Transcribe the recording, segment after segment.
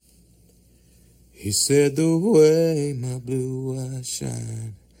He said the way my blue eyes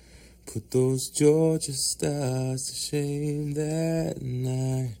shine put those Georgia stars to shame that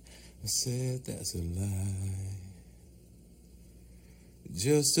night. I said that's a lie.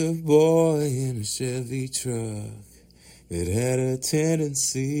 Just a boy in a Chevy truck that had a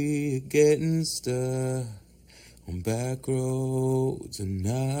tendency of getting stuck on back roads at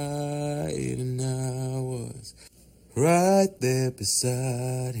night, and I was right there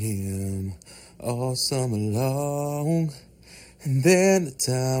beside him all summer long. And then the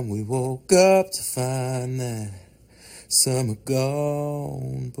time we woke up to find that summer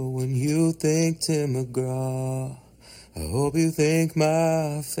gone. But when you think Tim McGraw, I hope you think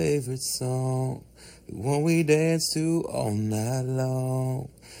my favorite song, the one we dance to all night long.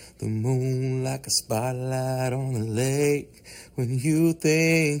 The moon like a spotlight on the lake. When you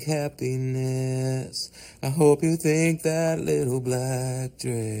think happiness, I hope you think that little black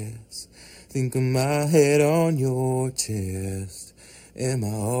dress. Think of my head on your chest and my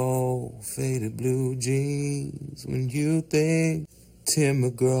old faded blue jeans. When you think Tim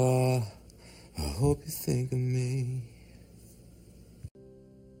McGraw, I hope you think of me.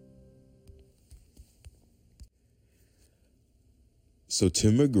 So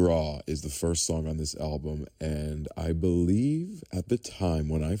Tim McGraw is the first song on this album, and I believe at the time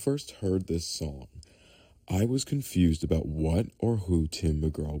when I first heard this song, I was confused about what or who Tim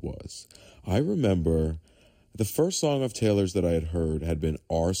McGraw was. I remember the first song of Taylor's that I had heard had been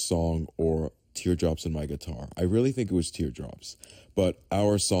Our Song or Teardrops in My Guitar. I really think it was Teardrops, but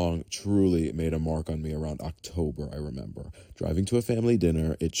Our Song truly made a mark on me around October, I remember. Driving to a family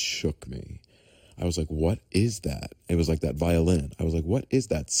dinner, it shook me. I was like, what is that? It was like that violin. I was like, what is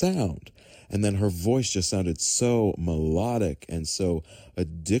that sound? And then her voice just sounded so melodic and so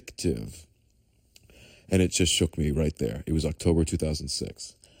addictive. And it just shook me right there. It was October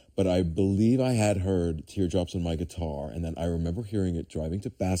 2006. But I believe I had heard Teardrops on My Guitar, and then I remember hearing it driving to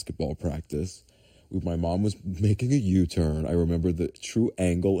basketball practice. My mom was making a U-turn. I remember the true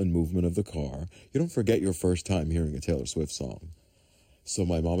angle and movement of the car. You don't forget your first time hearing a Taylor Swift song. So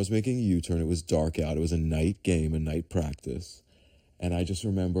my mom was making a U-turn. It was dark out. It was a night game, a night practice. And I just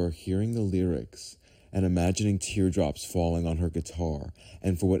remember hearing the lyrics and imagining teardrops falling on her guitar.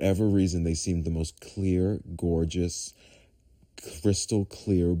 And for whatever reason, they seemed the most clear, gorgeous, crystal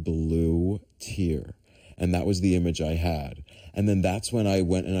clear blue tear. And that was the image I had. And then that's when I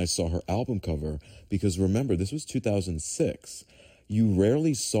went and I saw her album cover, because remember, this was 2006. You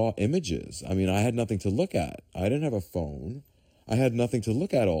rarely saw images. I mean, I had nothing to look at. I didn't have a phone. I had nothing to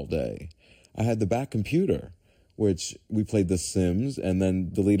look at all day. I had the back computer, which we played The Sims and then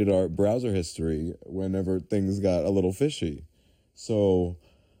deleted our browser history whenever things got a little fishy. So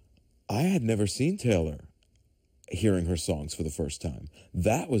I had never seen Taylor hearing her songs for the first time.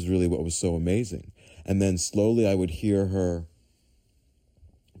 That was really what was so amazing. And then slowly I would hear her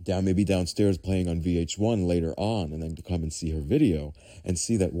maybe downstairs playing on VH1 later on, and then to come and see her video and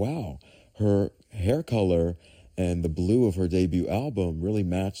see that, wow, her hair color and the blue of her debut album really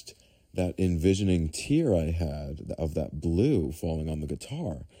matched that envisioning tear I had of that blue falling on the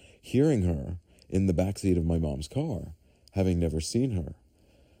guitar, hearing her in the backseat of my mom's car, having never seen her.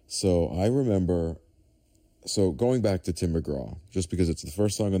 So I remember, going back to Tim McGraw, just because it's the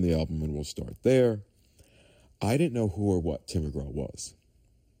first song on the album and we'll start there, I didn't know who or what Tim McGraw was,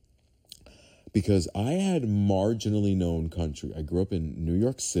 because I had marginally known country. I grew up in New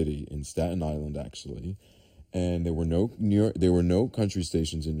York City, in Staten Island, actually. And there were no country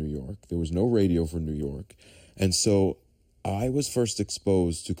stations in New York. There was no radio for New York. And so I was first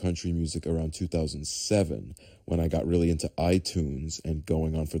exposed to country music around 2007 when I got really into iTunes and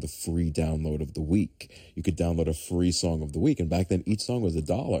going on for the free download of the week. You could download a free song of the week. And back then, each song was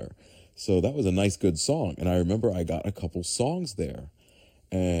 $1. So that was a nice, good song. And I remember I got a couple songs there.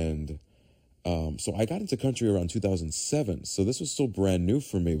 And so I got into country around 2007. So this was still brand new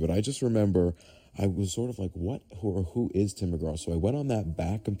for me. But I just remember I was sort of like, who is Tim McGraw? So I went on that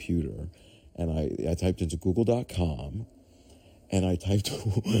back computer and I typed into google.com and I typed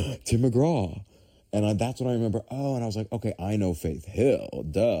Tim McGraw. And that's when I remember, and I was like, okay, I know Faith Hill,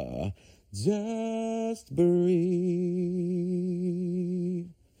 duh. Just breathe.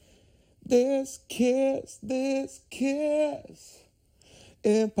 This kiss,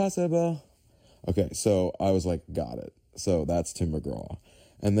 impossible. Okay, so I was like, got it. So that's Tim McGraw.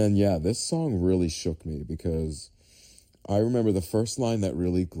 And then, this song really shook me, because I remember the first line that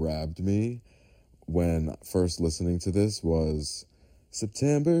really grabbed me when first listening to this was,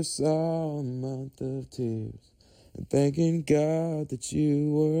 September saw a month of tears, and thanking God that you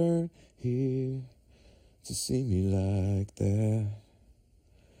weren't here to see me like that.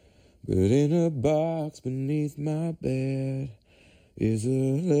 But in a box beneath my bed is a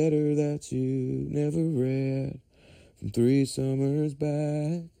letter that you never read from 3 summers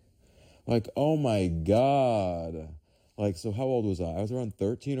back. Like, oh my God. Like, so how old was I? I was around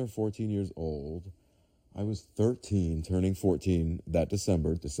 13 or 14 years old. I was 13, turning 14 that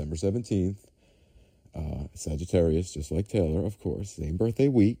December 17th. Sagittarius, just like Taylor, of course. Same birthday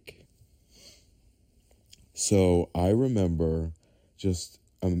week. So I remember just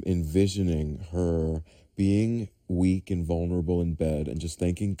envisioning her being weak and vulnerable in bed and just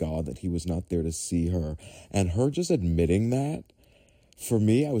thanking God that he was not there to see her. And her just admitting that. For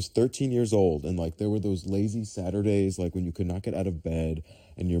me, I was 13 years old, and like there were those lazy Saturdays, like when you could not get out of bed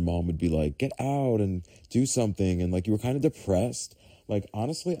and your mom would be like, get out and do something. And like you were kind of depressed. Like,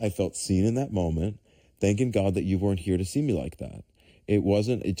 honestly, I felt seen in that moment, thanking God that you weren't here to see me like that.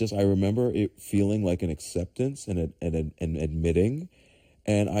 I remember it feeling like an acceptance and admitting.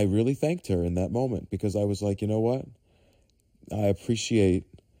 And I really thanked her in that moment because I was like, you know what? I appreciate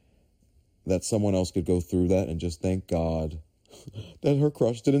that someone else could go through that and just thank God that her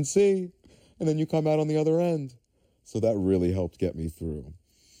crush didn't see. And then you come out on the other end. So that really helped get me through.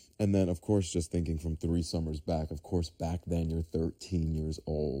 And then, of course, just thinking from 3 summers back, of course, back then you're 13 years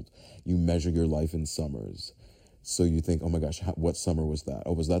old. You measure your life in summers. So you think, oh my gosh, what summer was that?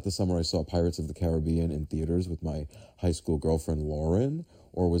 Oh, was that the summer I saw Pirates of the Caribbean in theaters with my high school girlfriend, Lauren?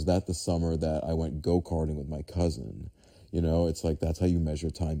 Or was that the summer that I went go-karting with my cousin? You know, it's like, that's how you measure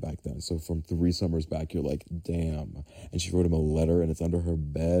time back then. So from 3 summers back, you're like, damn. And she wrote him a letter and it's under her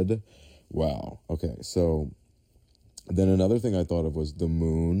bed. Wow. Okay. So then another thing I thought of was the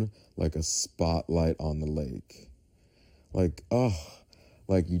moon, like a spotlight on the lake. Like,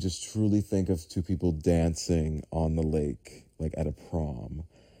 like you just truly think of 2 people dancing on the lake, like at a prom,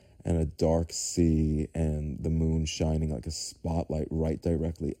 and a dark sea and the moon shining like a spotlight right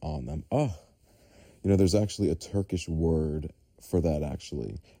directly on them. You know, there's actually a Turkish word for that,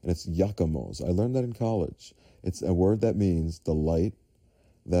 actually, and it's yakamos. I learned that in college. It's a word that means the light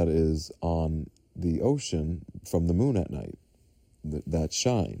that is on the ocean from the moon at night, that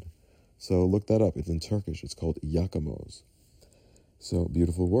shine. So look that up. It's in Turkish. It's called yakamos. So,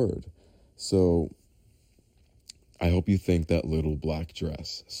 beautiful word. So, I hope you think that Little Black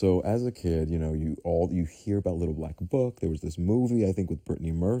Dress. So, as a kid, you know, you hear about Little Black Book. There was this movie, I think, with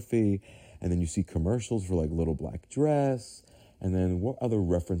Brittany Murphy. And then you see commercials for, like, Little Black Dress. And then what other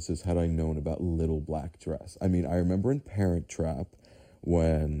references had I known about Little Black Dress? I mean, I remember in Parent Trap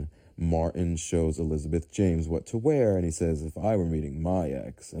when Martin shows Elizabeth James what to wear, and he says, if I were meeting my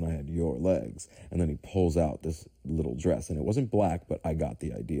ex and I had your legs, and then he pulls out this little dress, and it wasn't black, but I got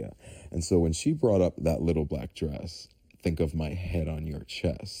the idea. And so when she brought up that little black dress, think of my head on your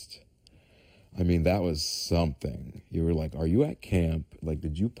chest. I mean, that was something. You were like, are you at camp? Like,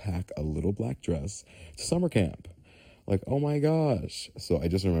 did you pack a little black dress to summer camp? Like, oh my gosh. So I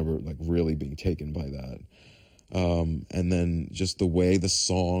just remember like really being taken by that. And then just the way the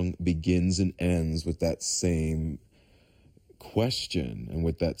song begins and ends with that same question and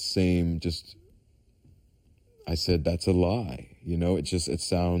with that same I said, that's a lie. You know, it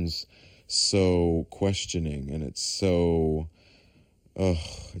sounds so questioning and it's so,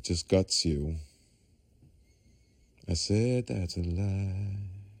 it just guts you. I said, that's a lie.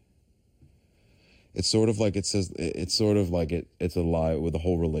 It's sort of like it's a lie where the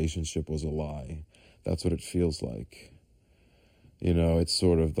whole relationship was a lie. That's what it feels like. You know, it's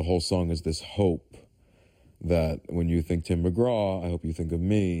sort of, the whole song is this hope that when you think Tim McGraw, I hope you think of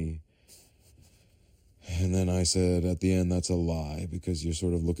me. And then I said at the end, that's a lie, because you're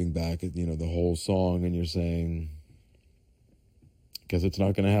sort of looking back at, you know, the whole song and you're saying, guess it's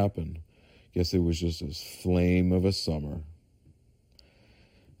not going to happen. Guess it was just a flame of a summer.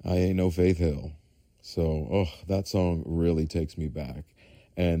 I ain't no Faith Hill. So, that song really takes me back.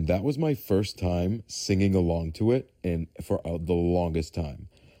 And that was my first time singing along to it for the longest time.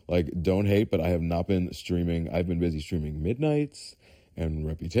 Like, don't hate, but I have not been streaming. I've been busy streaming Midnights and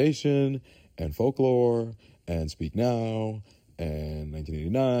Reputation and Folklore and Speak Now and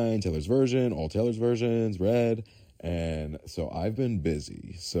 1989, Taylor's Version, all Taylor's versions, Red. And so I've been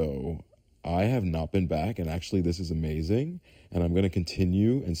busy. So I have not been back, and actually this is amazing, and I'm going to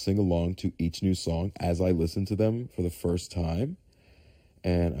continue and sing along to each new song as I listen to them for the first time,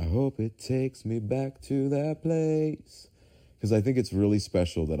 and I hope it takes me back to that place, because I think it's really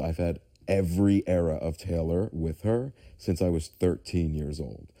special that I've had every era of Taylor with her since I was 13 years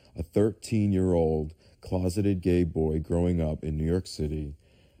old. A 13-year-old closeted gay boy growing up in New York City,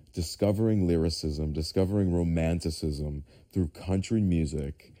 discovering lyricism, discovering romanticism through country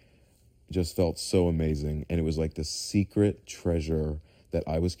music, just felt so amazing. And it was like the secret treasure that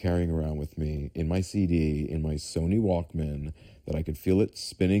I was carrying around with me in my CD, in my Sony Walkman, that I could feel it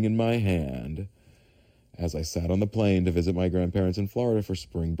spinning in my hand as I sat on the plane to visit my grandparents in Florida for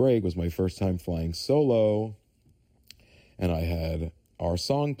spring break. Was my first time flying solo, and I had our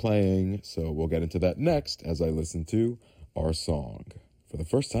song playing, so we'll get into that next as I listen to our song for the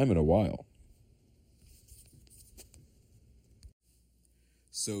first time in a while.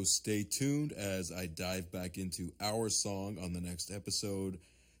 So stay tuned as I dive back into our song on the next episode.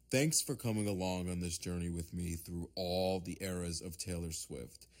 Thanks for coming along on this journey with me through all the eras of Taylor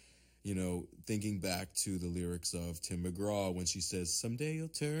Swift. You know, thinking back to the lyrics of Tim McGraw when she says, "Someday you'll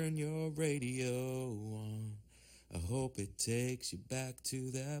turn your radio on. I hope it takes you back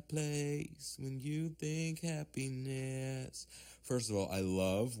to that place when you think happiness." First of all, I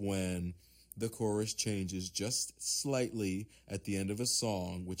love when the chorus changes just slightly at the end of a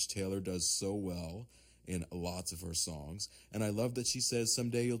song, which Taylor does so well in lots of her songs. And I love that she says,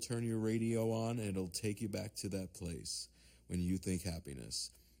 "Someday you'll turn your radio on and it'll take you back to that place when you think happiness."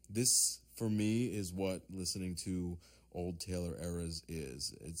 This, for me, is what listening to old Taylor eras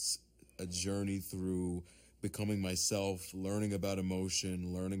is. It's a journey through becoming myself, learning about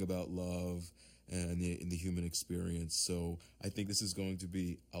emotion, learning about love, and in the human experience. So I think this is going to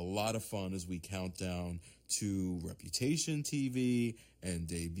be a lot of fun as we count down to Reputation TV and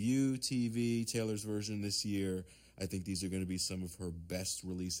Debut TV, Taylor's version this year. I think these are going to be some of her best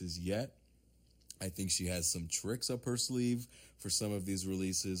releases yet. I think she has some tricks up her sleeve for some of these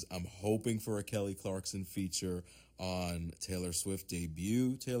releases. I'm hoping for a Kelly Clarkson feature on Taylor Swift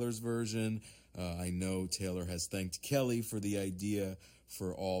Debut, Taylor's version. I know Taylor has thanked Kelly for the idea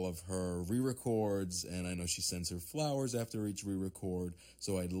for all of her re-records, and I know she sends her flowers after each re-record,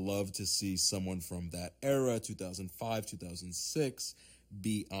 so I'd love to see someone from that era, 2005, 2006,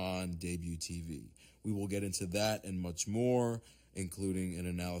 be on Debut TV. We will get into that and much more, including an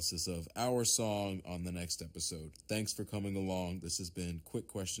analysis of our song on the next episode. Thanks for coming along. This has been Quick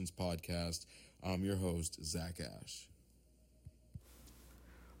Questions Podcast. I'm your host, Zach Ash.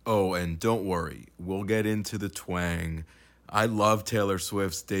 Oh, and don't worry, we'll get into the twang. I love Taylor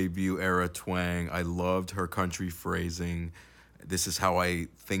Swift's debut era twang. I loved her country phrasing. This is how I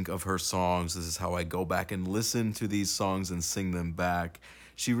think of her songs. This is how I go back and listen to these songs and sing them back.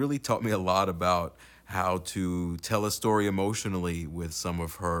 She really taught me a lot about how to tell a story emotionally with some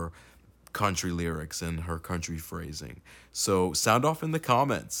of her country lyrics and her country phrasing. So sound off in the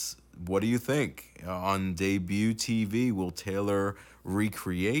comments. What do you think? On Debut TV, will Taylor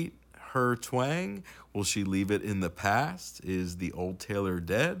recreate her twang? Will she leave it in the past? Is the old Taylor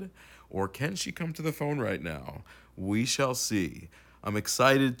dead? Or can she come to the phone right now? We shall see. I'm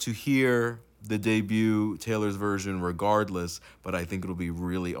excited to hear the debut Taylor's version regardless, but I think it'll be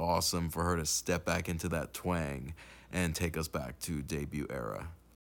really awesome for her to step back into that twang and take us back to debut era.